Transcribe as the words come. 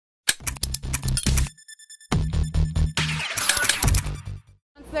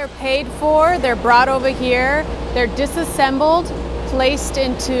They're paid for, they're brought over here, they're disassembled, placed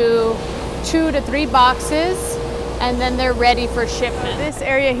into 2 to 3 boxes, and then they're ready for shipment. This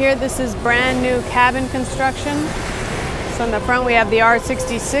area here, this is brand new cabin construction. So in the front we have the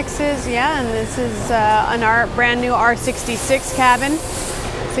R66s, and this is brand new R66 cabin.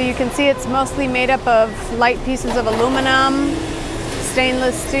 So you can see it's mostly made up of light pieces of aluminum,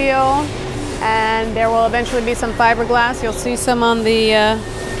 stainless steel, and there will eventually be some fiberglass. You'll see some on the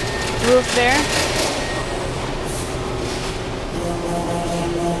roof there.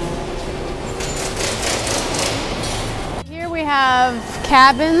 Here we have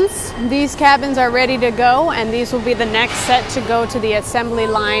cabins. These cabins are ready to go, and these will be the next set to go to the assembly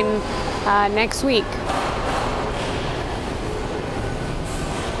line next week.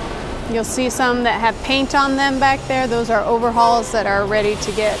 You'll see some that have paint on them back there. Those are overhauls that are ready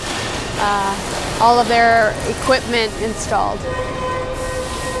to get all of their equipment installed.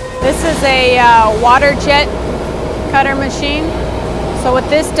 This is a water jet cutter machine. So what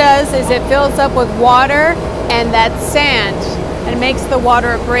this does is it fills up with water and that sand and makes the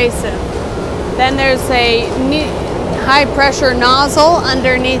water abrasive. Then there's a high pressure nozzle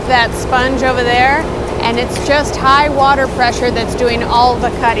underneath that sponge over there, and it's just high water pressure that's doing all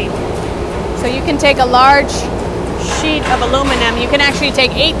the cutting. So you can take a large sheet of aluminum, you can actually take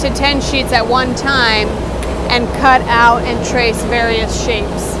 8 to 10 sheets at one time and cut out and trace various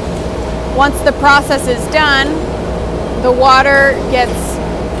shapes. Once the process is done, the water gets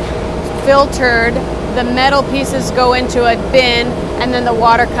filtered, the metal pieces go into a bin, and then the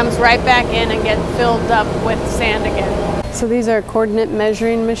water comes right back in and gets filled up with sand again. So these are coordinate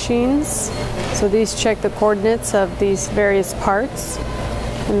measuring machines. So these check the coordinates of these various parts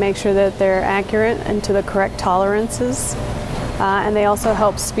and make sure that they're accurate and to the correct tolerances. And they also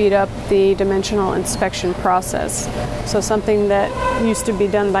help speed up the dimensional inspection process. So something that used to be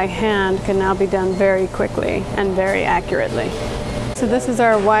done by hand can now be done very quickly and very accurately. So this is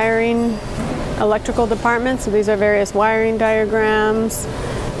our wiring electrical department. So these are various wiring diagrams.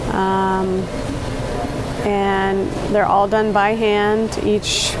 And they're all done by hand.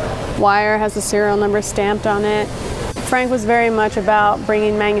 Each wire has a serial number stamped on it. Frank was very much about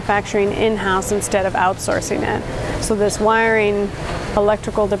bringing manufacturing in-house instead of outsourcing it. So this wiring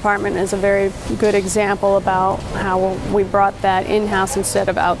electrical department is a very good example about how we brought that in-house instead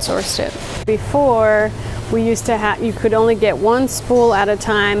of outsourced it. Before, we used to have, you could only get one spool at a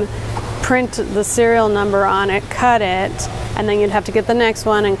time, print the serial number on it, cut it, and then you'd have to get the next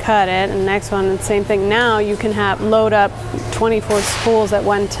one and cut it, and the next one, and the same thing. Now you can load up 24 spools at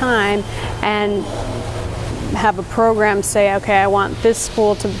one time and have a program say, okay, I want this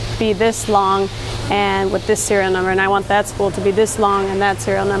spool to be this long and with this serial number, and I want that spool to be this long and that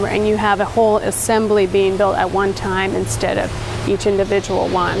serial number, and you have a whole assembly being built at one time instead of each individual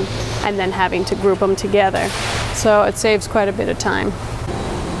one and then having to group them together. So it saves quite a bit of time.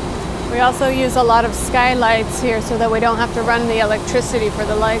 We also use a lot of skylights here so that we don't have to run the electricity for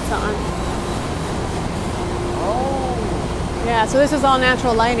the lights on. Oh. Yeah, so this is all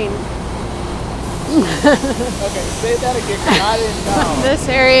natural lighting. Okay, say that again, 'cause I didn't know. This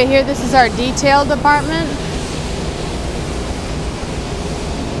area here, this is our detail department.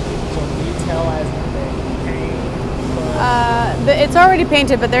 So detail as in paint? It's already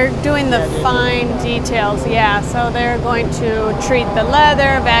painted, but they're doing the fine details. Yeah, so they're going to treat the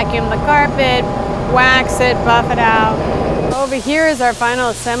leather, vacuum the carpet, wax it, buff it out. Over here is our final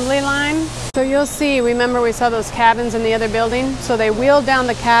assembly line. So you'll see, remember we saw those cabins in the other building? So they wheeled down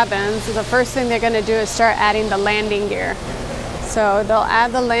the cabins. So the first thing they're going to do is start adding the landing gear. So they'll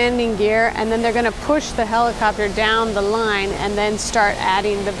add the landing gear, and then they're going to push the helicopter down the line and then start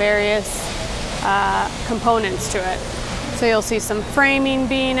adding the various components to it. So you'll see some framing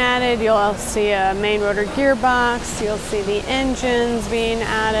being added, you'll see a main rotor gearbox, you'll see the engines being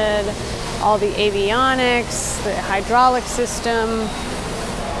added, all the avionics, the hydraulic system,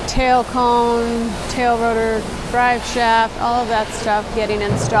 tail cone, tail rotor, drive shaft, all of that stuff getting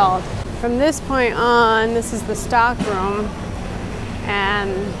installed. From this point on, this is the stock room,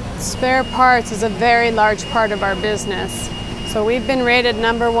 and spare parts is a very large part of our business. So we've been rated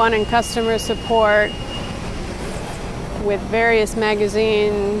 #1 in customer support with various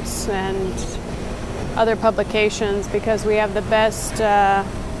magazines and other publications because we have the best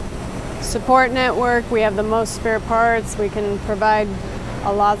support network, we have the most spare parts, we can provide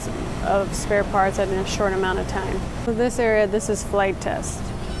a lot of spare parts in a short amount of time. So this area, this is flight test.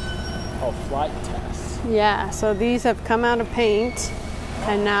 Oh, flight test. Yeah, so these have come out of paint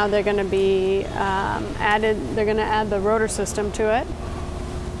and now they're going to be they're going to add the rotor system to it,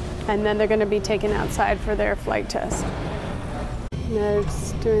 and then they're going to be taken outside for their flight test. They're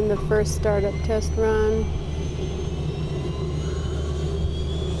just doing the first startup test run.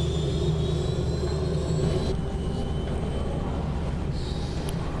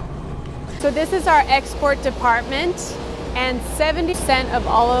 So this is our export department, and 70% of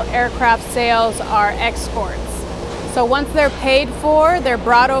all aircraft sales are exports. So once they're paid for, they're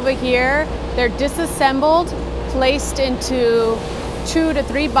brought over here, they're disassembled, placed into 2 to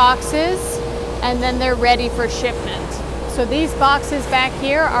 3 boxes, and then they're ready for shipment. So these boxes back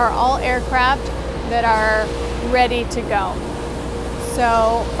here are all aircraft that are ready to go.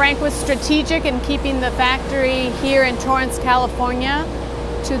 So Frank was strategic in keeping the factory here in Torrance, California,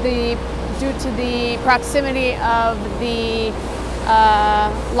 due to the proximity of the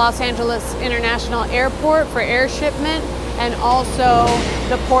Los Angeles International Airport for air shipment, and also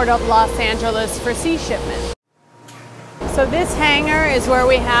the Port of Los Angeles for sea shipment. So this hangar is where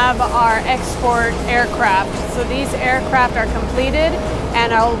we have our export aircraft. So these aircraft are completed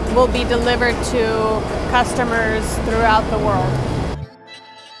and will be delivered to customers throughout the world.